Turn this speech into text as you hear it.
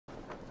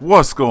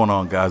What's going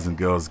on, guys and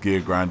girls? Gear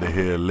Grinder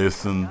here.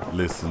 Listen.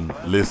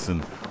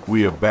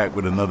 We are back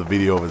with another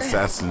video of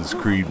Assassin's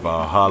Creed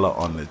Valhalla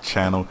on the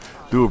channel.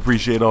 Do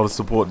appreciate all the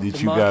support that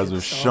you guys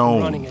have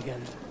shown.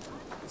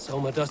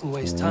 Soma doesn't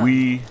waste time.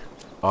 We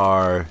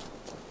are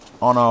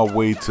on our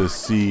way to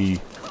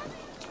see.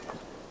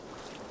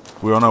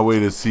 We're on our way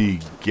to see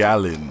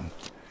Galinn.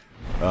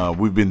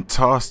 We've been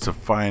tasked to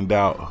find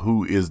out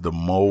who is the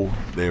mole.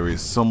 There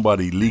is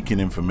somebody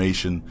leaking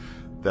information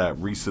that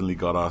recently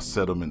got our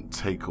settlement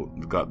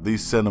got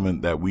this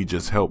settlement that we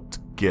just helped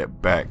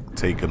get back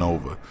taken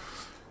over.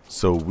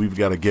 So we've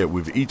got to get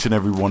with each and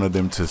every one of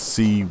them to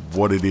see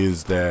what it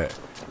is that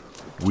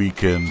we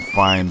can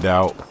find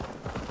out.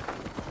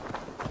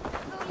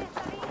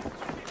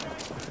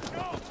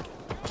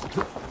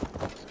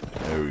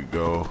 There we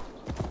go.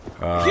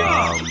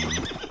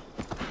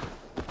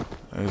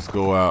 Let's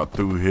go out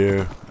through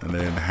here and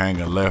then hang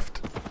a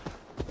left,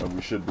 and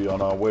we should be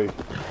on our way.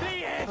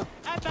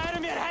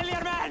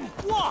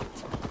 What?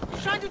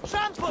 Trying to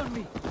trample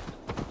me?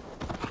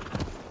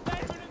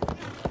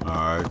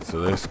 Alright, so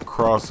let's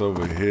cross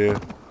over here.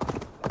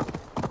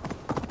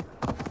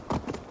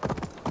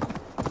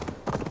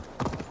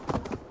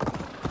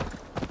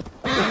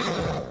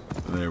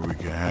 There we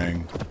can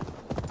hang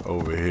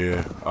over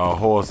here. Our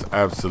horse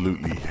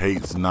absolutely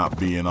hates not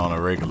being on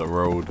a regular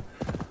road.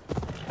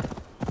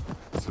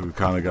 So we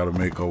kind of got to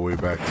make our way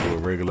back to a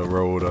regular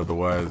road,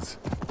 otherwise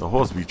the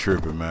horse be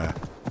tripping, man.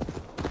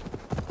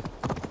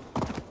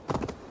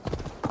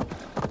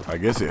 I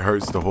guess it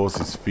hurts the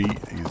horse's feet,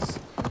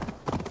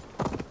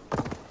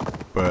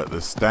 but the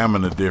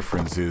stamina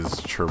difference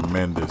is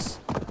tremendous.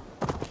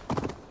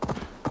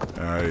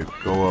 Alright,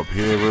 go up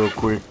here real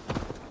quick.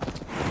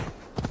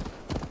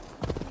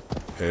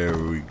 There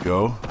we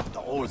go.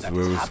 That's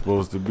where we're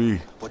supposed to be.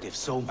 What if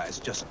Soma is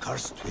just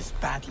cursed with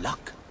bad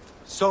luck?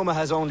 Soma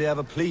has only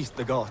ever pleased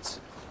the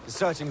gods.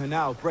 Deserting her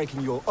now,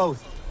 breaking your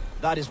oath,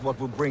 that is what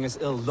will bring us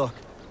ill luck.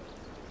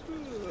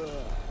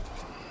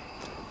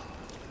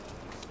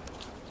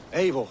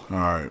 Eivor.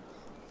 Alright.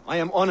 I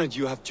am honored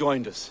you have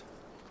joined us.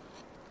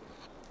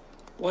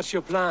 What's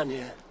your plan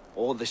here?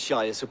 All the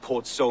Shire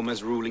support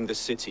Soma's ruling the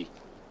city.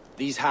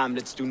 These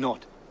hamlets do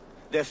not.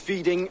 They're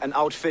feeding and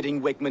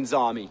outfitting Wigmund's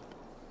army.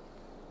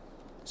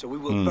 So we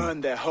will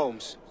burn their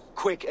homes,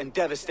 quick and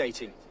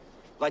devastating,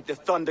 like the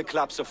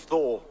thunderclaps of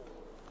Thor.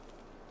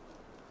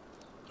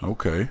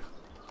 Okay.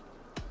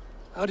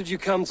 How did you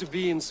come to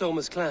be in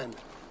Soma's clan?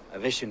 A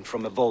vision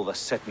from Eivor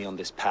set me on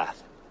this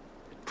path.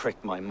 It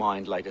pricked my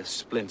mind like a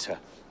splinter,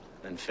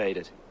 then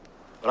faded.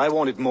 But I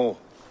wanted more.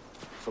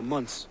 For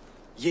months,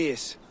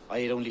 years, I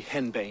ate only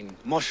henbane,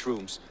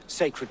 mushrooms,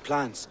 sacred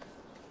plants,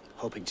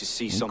 hoping to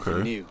see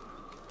something new.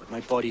 But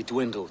my body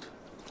dwindled.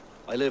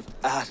 I lived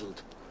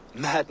addled,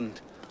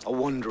 maddened, a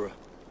wanderer,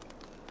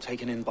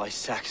 taken in by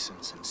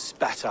Saxons and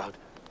spat out,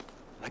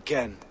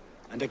 again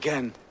and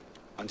again,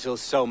 until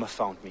Soma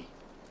found me,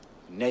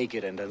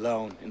 naked and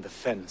alone in the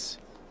fens.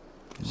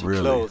 She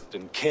clothed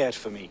and cared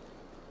for me,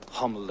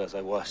 humbled as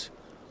I was.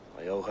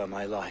 I owe her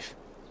my life.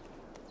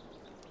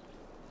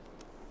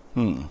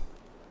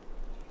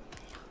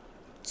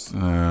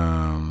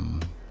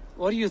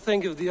 What do you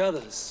think of the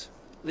others?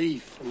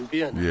 Leif and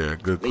Björn? Yeah,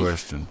 good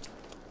question.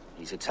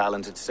 He's a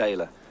talented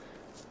sailor,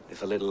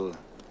 if a little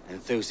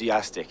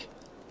enthusiastic.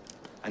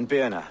 And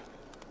Björn,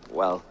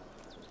 well,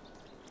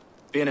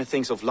 Björn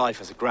thinks of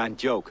life as a grand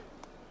joke.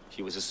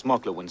 She was a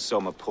smuggler when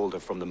Soma pulled her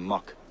from the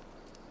muck,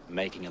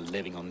 making a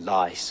living on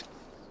lies.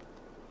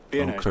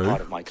 Björn is part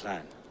of my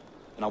clan,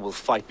 and I will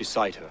fight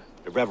beside her,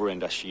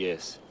 irreverent as she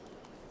is.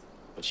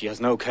 But she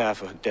has no care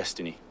for her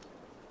destiny.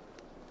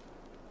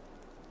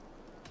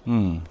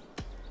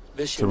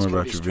 Visions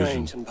can be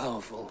strange and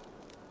powerful.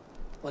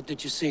 What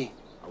did you see?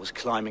 I was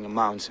climbing a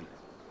mountain.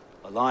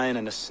 A lion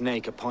and a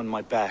snake upon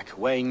my back,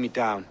 weighing me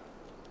down.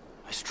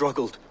 I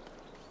struggled.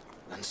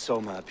 Then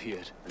Soma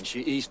appeared, and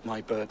she eased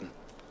my burden.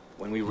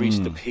 When we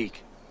reached the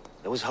peak,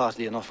 there was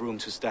hardly enough room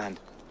to stand.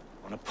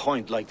 On a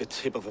point like the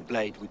tip of a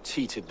blade, we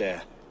teetered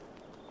there,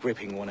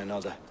 gripping one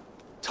another,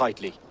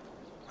 tightly.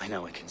 I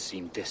know I can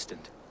seem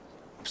distant,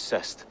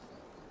 obsessed,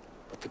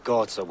 but the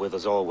gods are with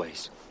us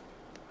always.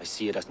 I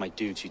see it as my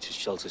duty to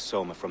shelter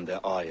Soma from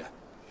their ire.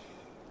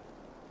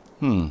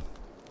 It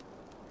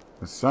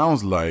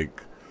sounds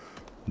like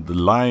the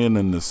lion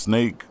and the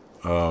snake,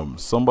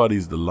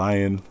 somebody's the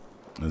lion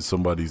and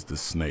somebody's the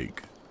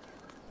snake.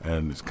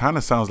 And it kind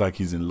of sounds like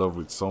he's in love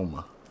with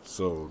Soma.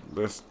 So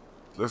let's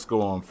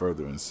go on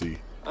further and see.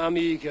 I'm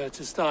eager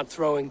to start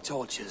throwing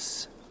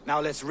torches. Now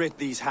let's rid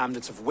these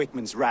hamlets of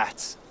Wigmund's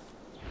rats.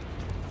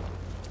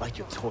 Light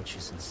your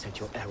torches and set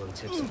your arrow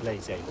tips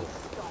ablaze, Eivor.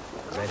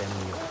 The red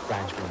enemy of the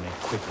branch will make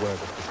quick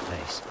work of this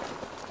place.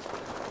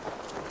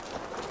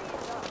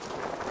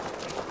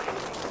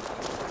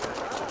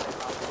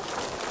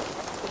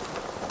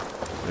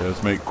 Yeah,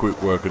 let's make quick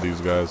work of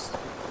these guys.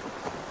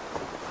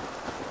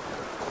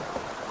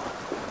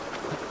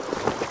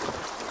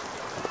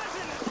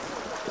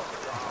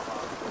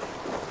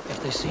 If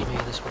they see me,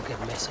 this will get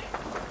messy.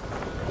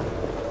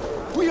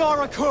 We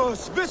are a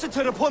curse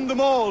visited upon them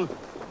all.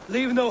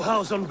 Leave no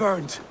house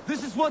unburned.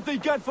 This is what they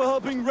get for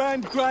helping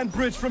Rand Grand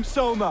Bridge from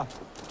Soma.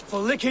 For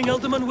licking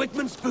Alderman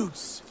Wickman's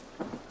boots.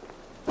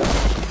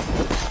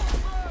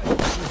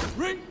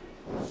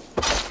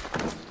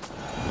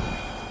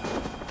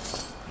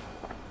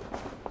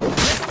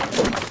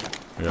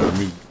 Yeah, let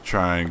me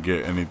try and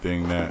get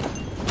anything that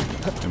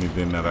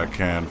I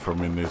can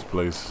from in this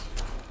place.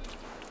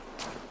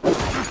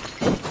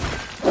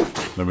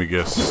 Let me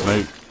guess,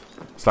 snake.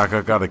 It's like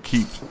I gotta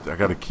keep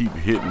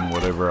hitting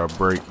whatever I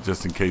break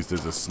just in case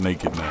there's a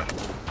snake in there.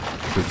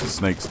 Because the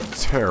snakes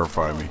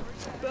terrify me.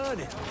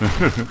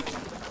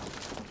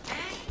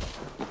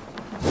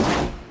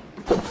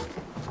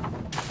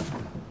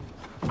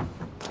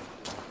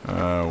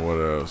 What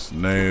else?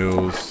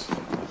 Nails.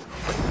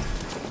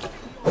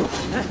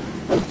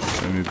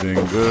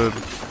 Anything good?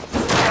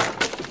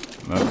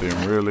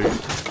 Nothing really.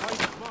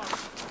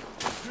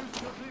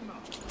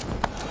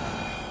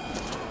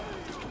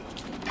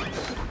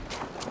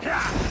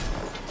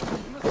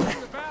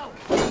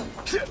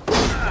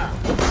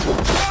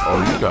 Oh,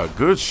 you got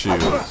good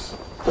shields.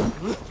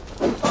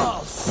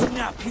 I'll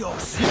snap your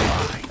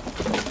spine.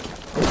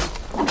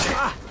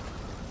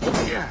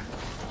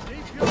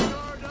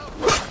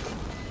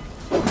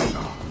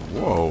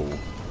 Whoa.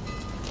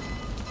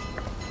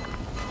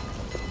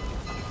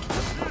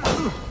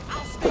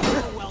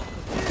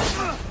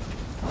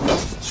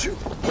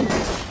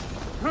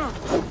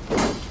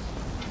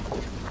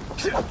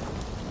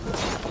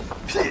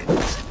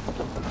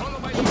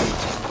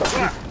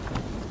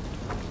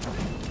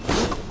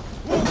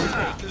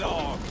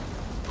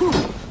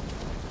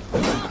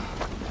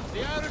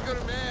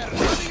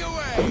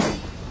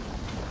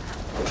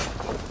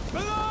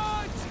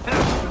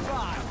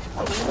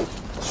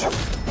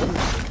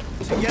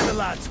 Together,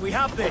 lads, we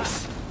have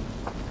this.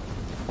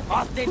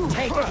 Off they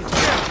take you.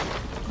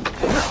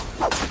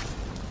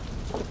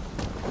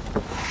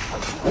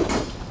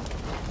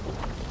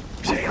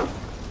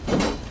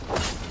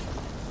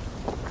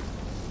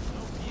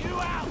 You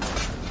out.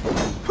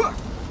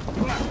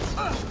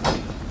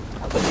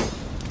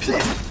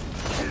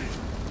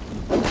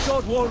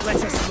 God won't let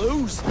us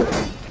lose.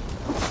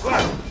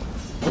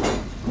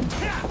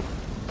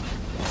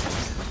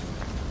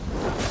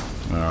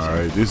 All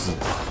right, this is.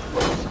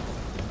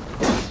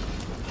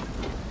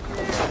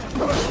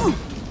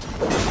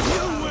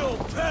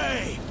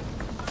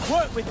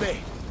 Work with me.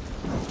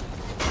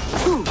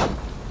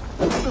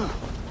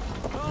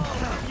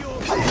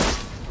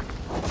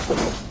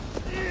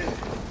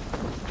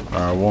 All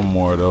right, one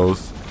more of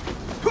those.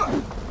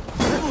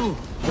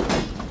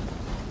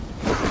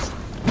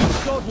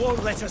 God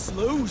won't let us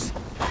lose.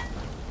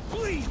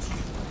 Bleed you.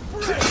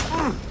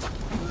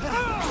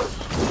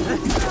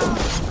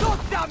 God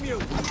damn you.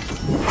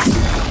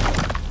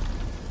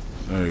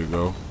 There you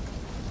go.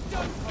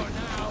 Done for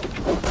now.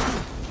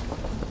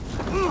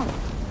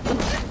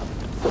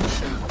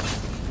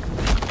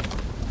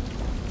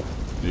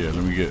 Yeah,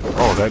 let me get.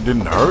 Oh, that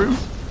didn't hurt him?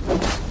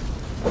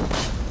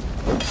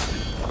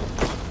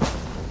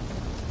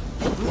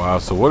 Wow,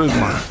 so what is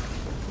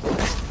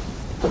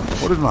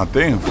my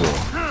thing for?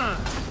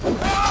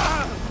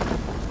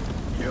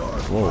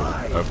 Whoa,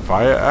 a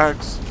fire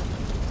axe?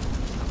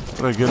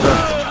 Where'd I get that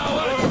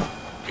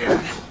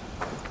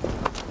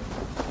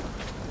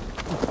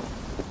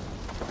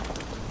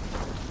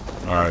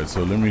from? Alright,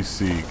 so let me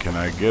see. Can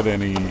I get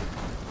any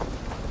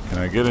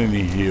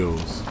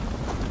heals?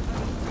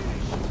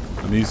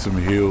 I need some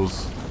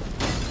heals.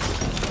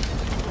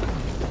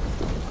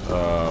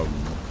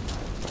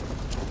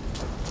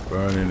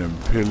 Burning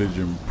and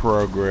pillaging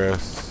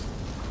progress.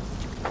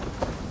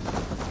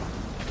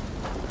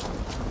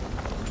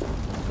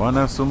 Find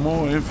out some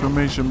more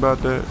information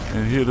about that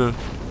and hit her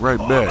right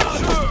back.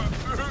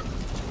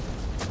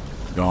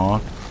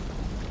 Gone.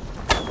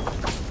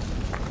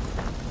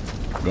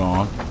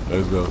 Gone.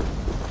 Let's go.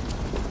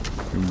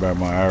 Give me back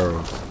my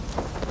arrows.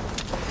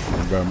 Give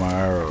me back my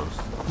arrows.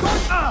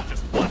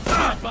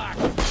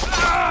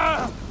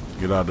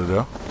 Get out of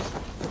there.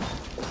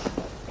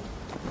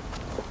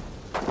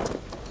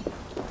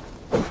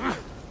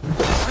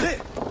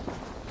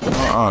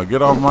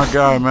 Get off my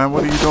guy, man.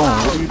 What are you doing?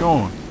 What are you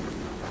doing?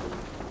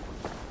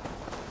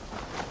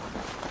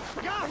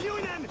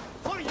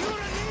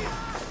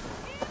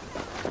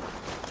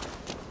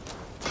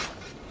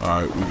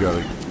 Alright, we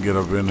gotta get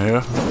up in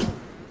here.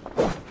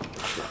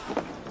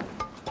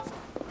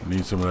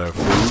 Need some of that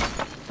food.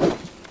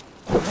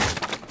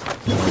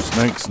 No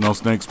snakes, no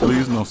snakes,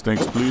 please. No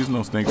snakes, please.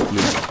 No snakes,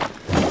 please.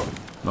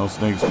 No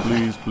snakes,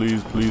 please,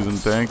 please, please, and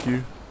thank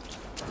you.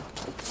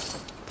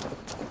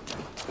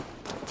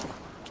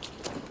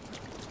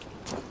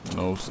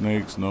 No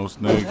snakes, no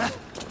snakes.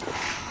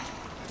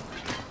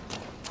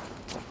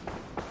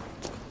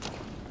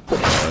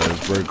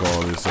 Let's break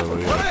all this over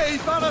here.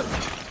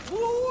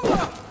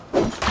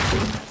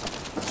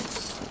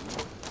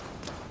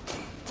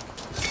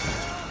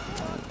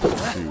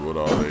 Let's see what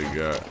all they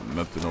got.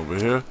 Nothing over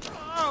here.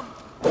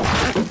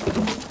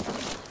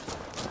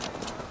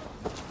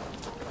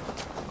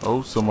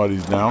 Oh,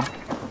 somebody's down.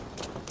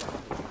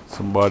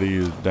 Somebody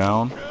is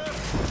down.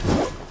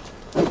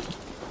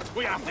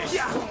 We have this.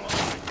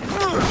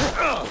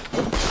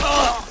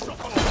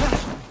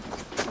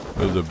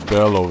 There's a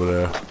bell over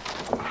there.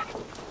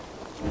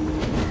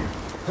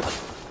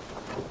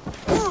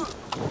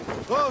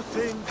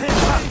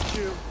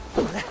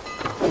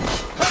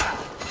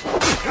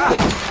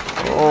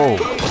 Oh.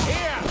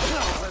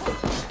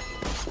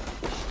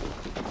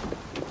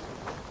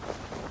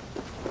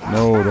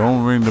 No,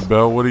 don't ring the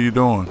bell. What are you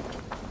doing?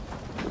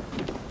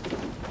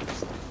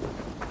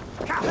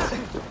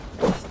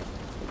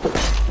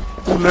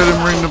 Let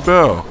him ring the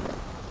bell.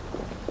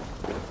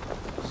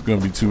 There's gonna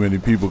be too many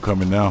people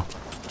coming now.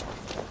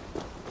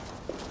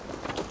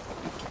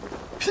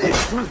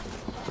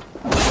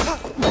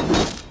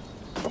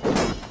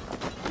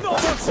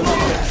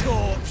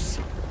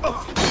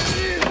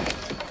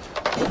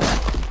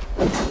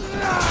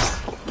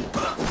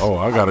 Oh,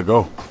 I gotta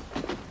go.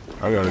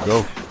 I gotta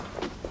go.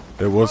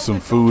 There was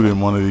some food in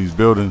one of these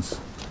buildings.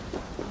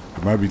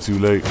 It might be too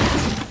late.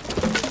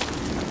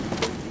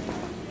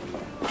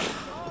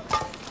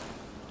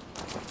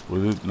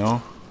 Was it?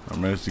 No? I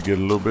managed to get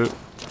a little bit.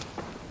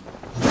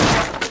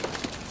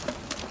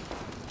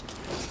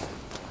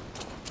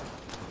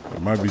 There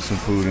might be some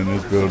food in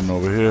this building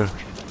over here.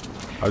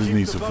 I just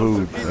need some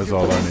food. That's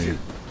all I need.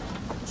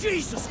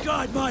 Jesus,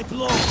 guide my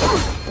blood.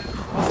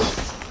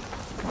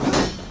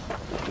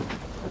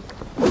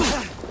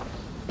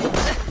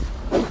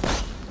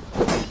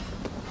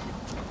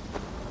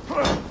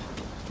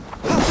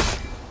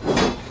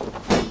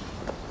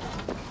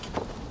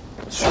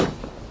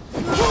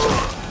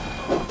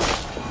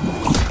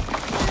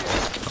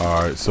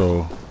 Alright,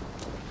 so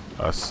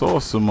I saw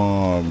some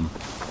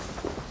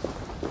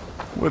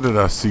where did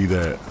I see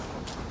that?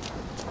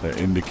 That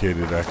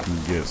indicated I can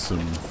get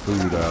some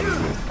food out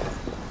of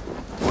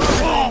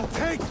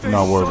it.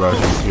 Not worried about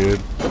you,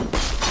 kid.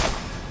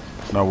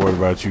 Not worried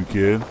about you,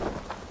 kid.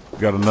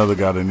 Got another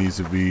guy that needs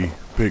to be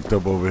picked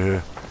up over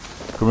here.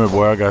 Come here,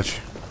 boy, I got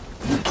you.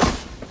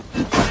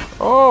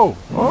 Oh!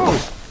 Oh!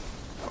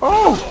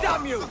 Oh!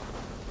 Damn you!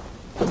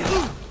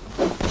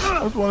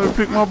 I just wanted to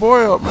pick my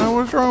boy up, man.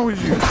 What's wrong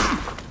with you?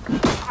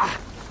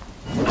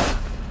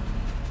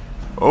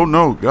 Oh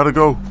no, gotta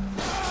go.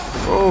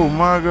 Oh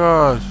my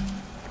gosh.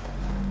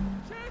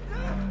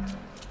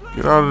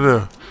 Get out of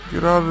there.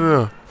 Get out of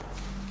there.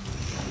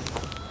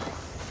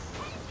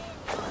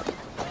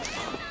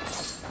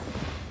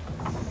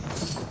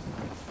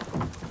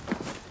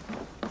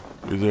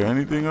 Is there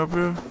anything up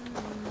here?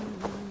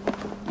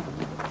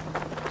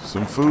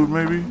 Some food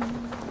maybe?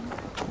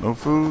 No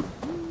food?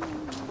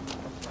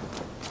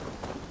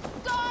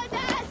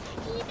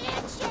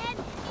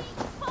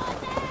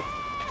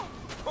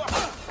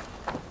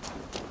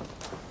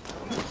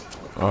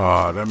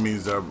 Ah, that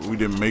means that we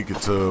didn't make it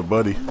to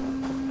Buddy.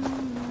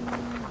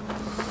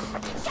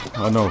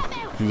 I know.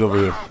 He's over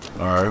here.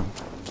 Alright.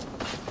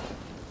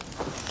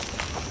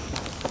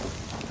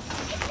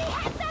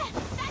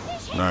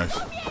 Nice.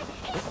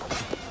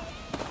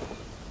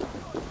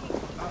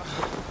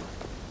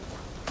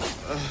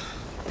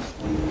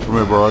 Come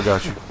here, bro. I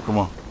got you. Come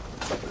on.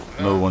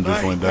 Another one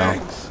just went down.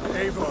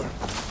 Eivor.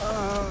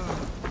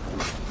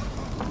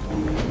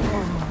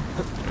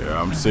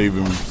 Yeah, I'm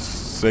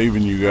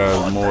saving you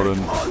guys more than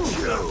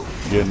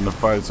getting to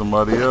fight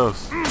somebody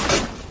else.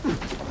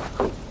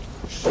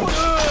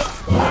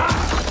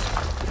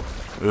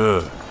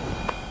 Ugh.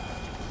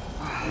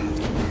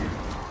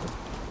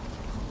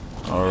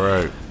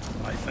 Alright.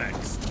 My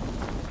thanks.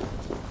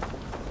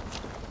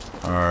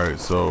 Alright,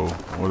 so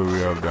what do we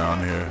have down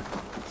here?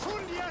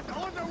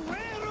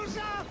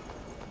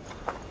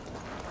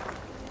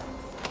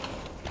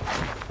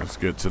 Let's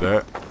get to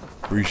that.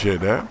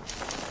 Appreciate that.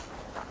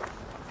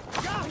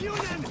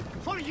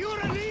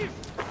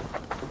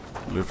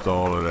 Lift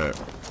all of that.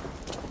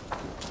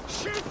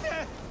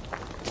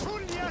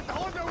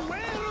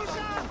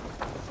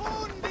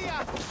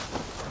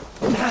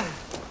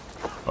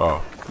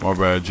 Oh, my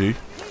bad, G.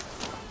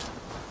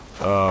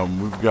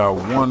 We've got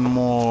one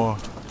more.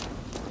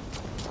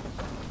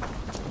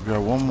 We've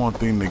got one more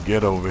thing to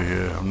get over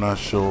here. I'm not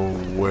sure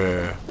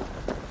where.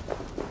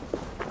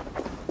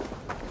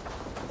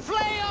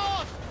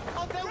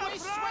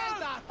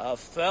 A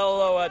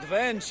fellow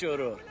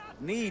adventurer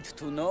need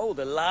to know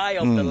the lie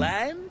of the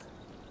land?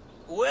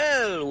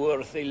 Well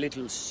worth a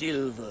little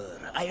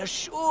silver, I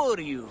assure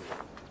you.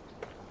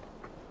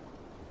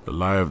 The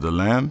lie of the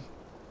land?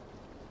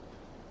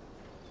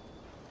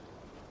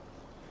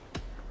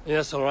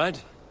 Yes, all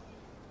right.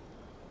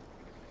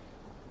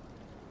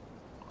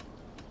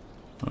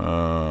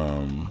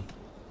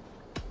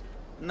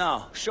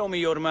 Now, show me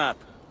your map.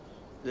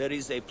 There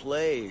is a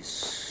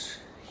place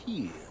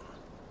here.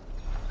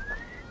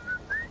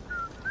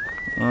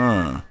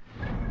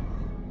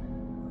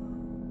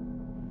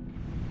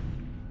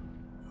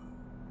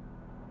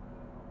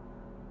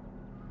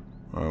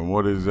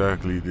 What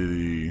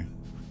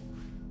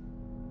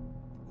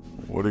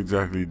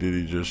exactly did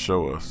he just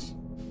show us?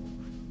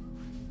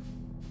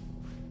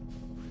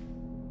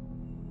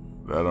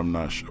 That I'm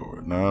not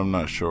sure. That I'm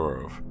not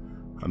sure of.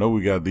 I know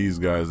we got these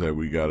guys that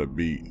we gotta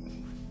beat.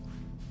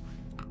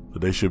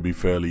 But they should be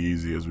fairly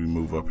easy as we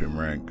move up in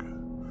rank.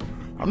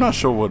 I'm not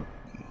sure what...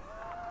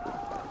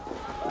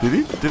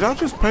 Did I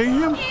just pay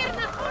him?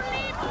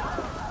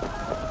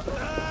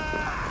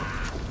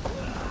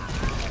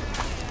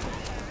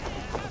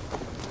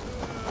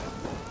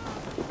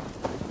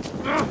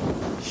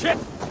 Shit!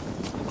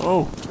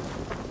 Oh.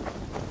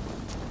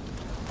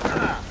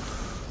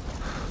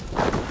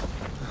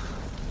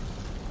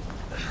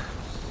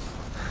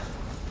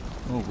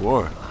 Oh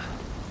boy.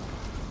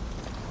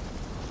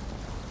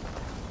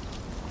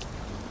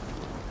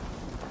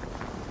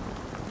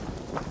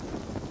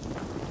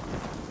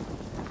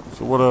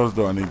 So what else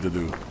do I need to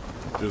do?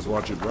 Just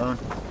watch it burn?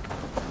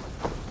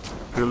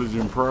 Pillage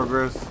in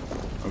progress.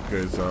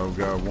 Okay, so I've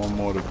got one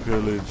more to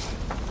pillage.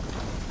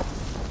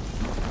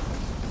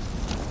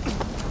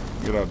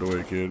 Get out the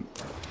way, kid.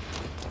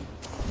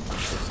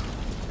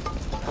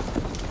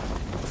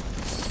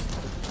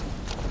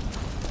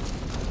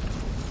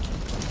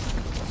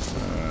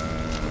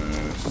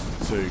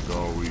 Let's take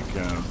all we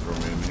can from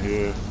in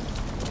here.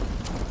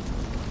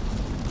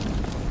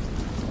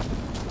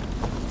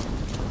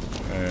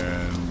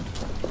 And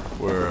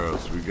where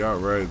else? We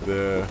got right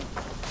there.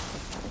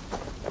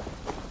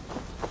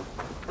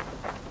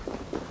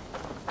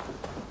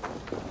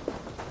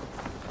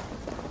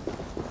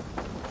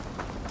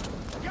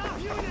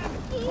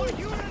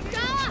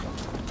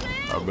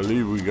 I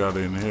believe we got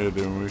in here,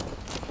 didn't we?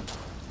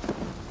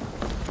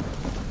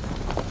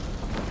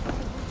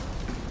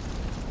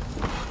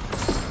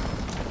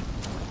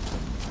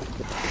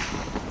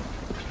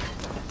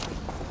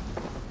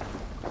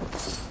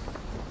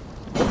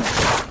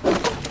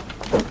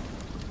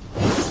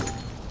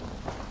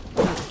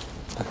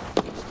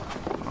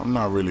 I'm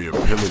not really a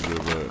pillager,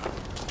 but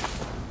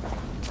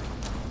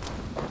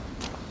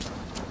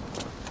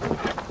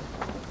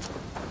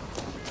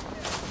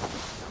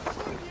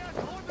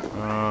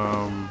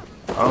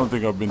I don't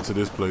think I've been to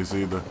this place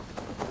either.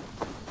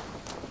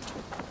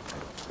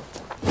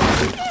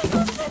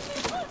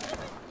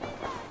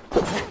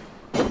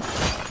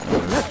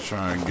 Let's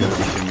try and get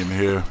everything in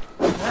here.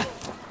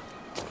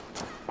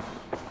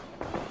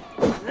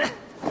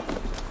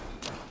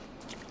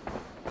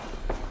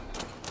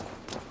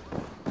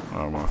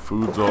 My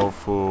food's all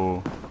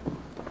full.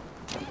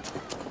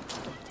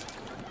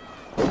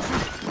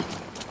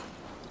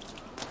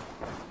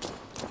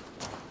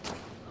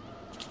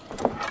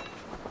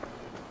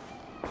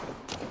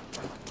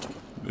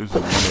 This is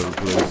one of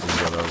the places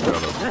that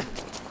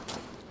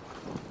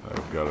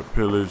I've got to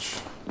pillage.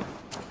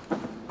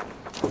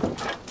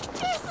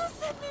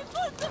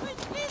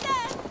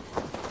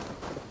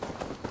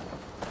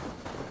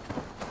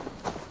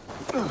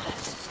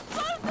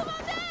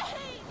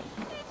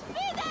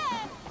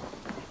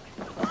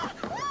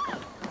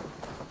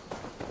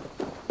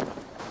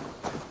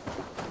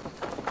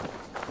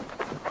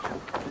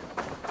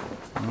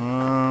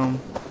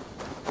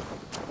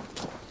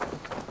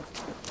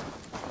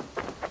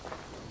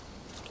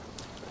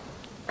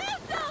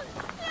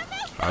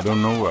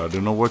 I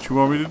don't know what you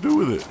want me to do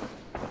with it.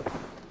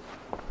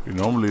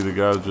 Normally the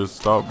guys just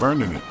start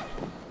burning it.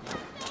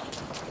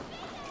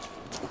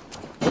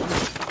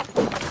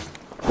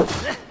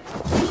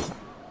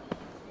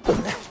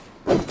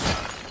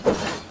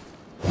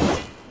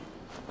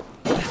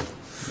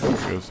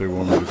 I guess they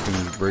want me to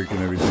finish breaking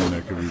everything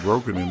that could be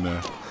broken in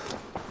there.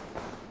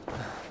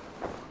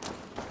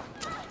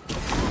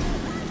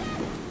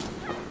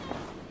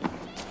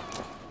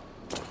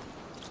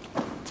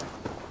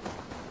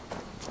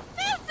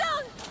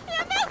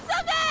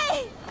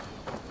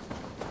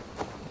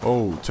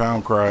 Oh,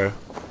 town crier.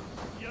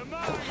 You're in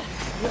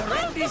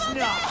this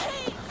now.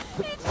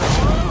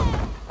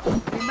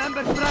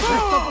 Remember precious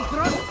double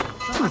thrust?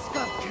 The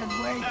Ascot can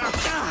wait.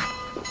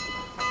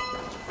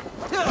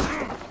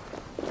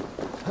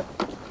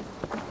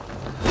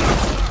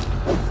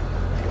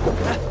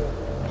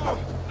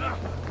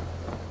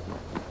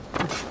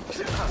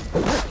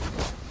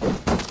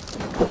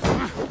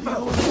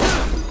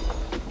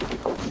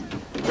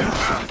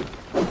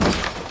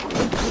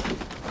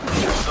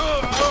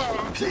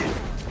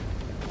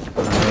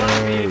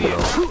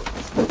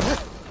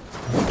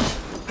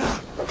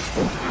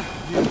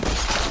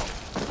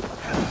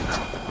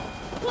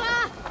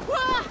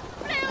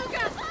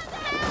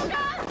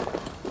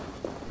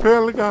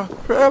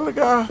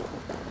 Pelga.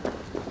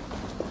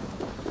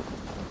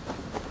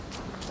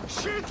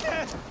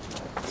 Skytte!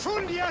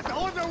 Fundiet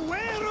oder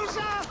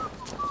Werusa!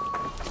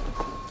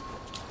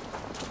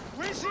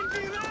 We sind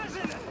die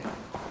Rasende!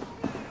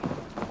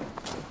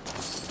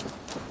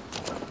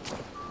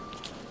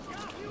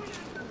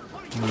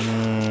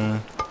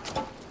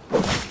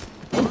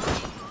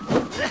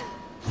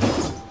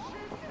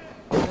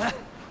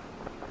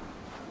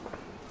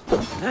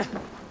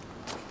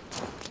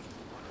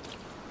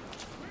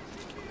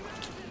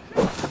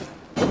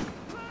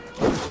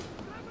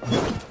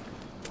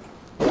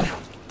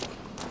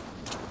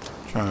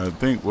 Trying to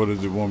think, what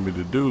does it want me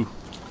to do?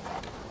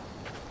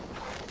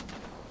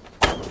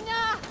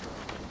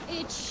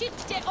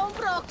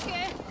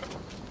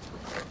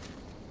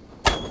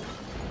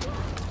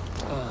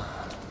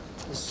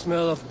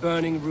 smell of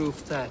burning roof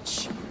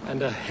thatch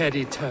and a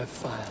heady turf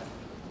fire.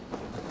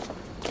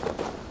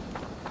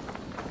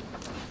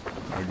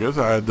 I guess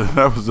I had to,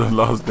 that was the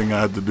last thing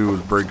I had to do was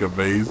break a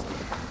vase.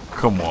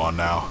 Come on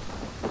now.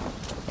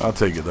 I'll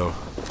take it though.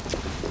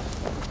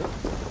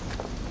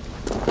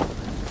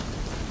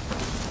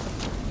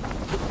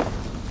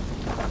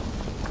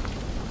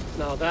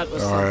 Now that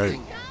was All right.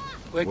 something.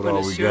 Wickman all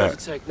is we sure got?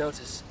 to take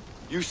notice.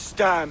 You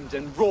stamped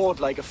and roared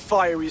like a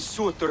fiery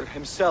Surtur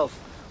himself,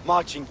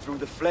 marching through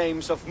the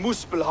flames of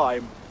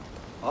Muspelheim.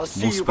 I'll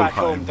see you back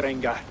home,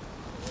 Muspelheim. Drenga.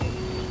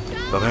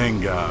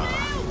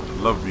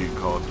 Drenga. Love being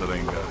called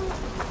Drenga.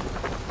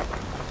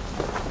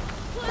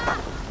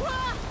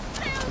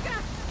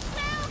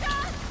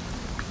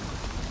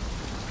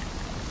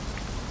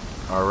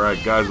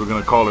 Alright guys, we're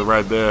gonna call it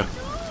right there.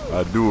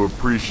 I do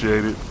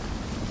appreciate it.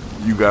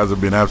 You guys have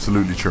been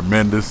absolutely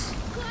tremendous.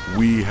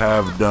 We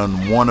have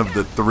done one of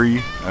the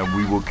 3 and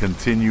we will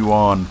continue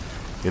on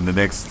in the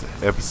next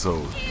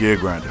episode. Gear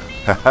Grinder.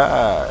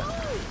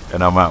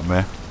 And I'm out,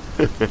 man.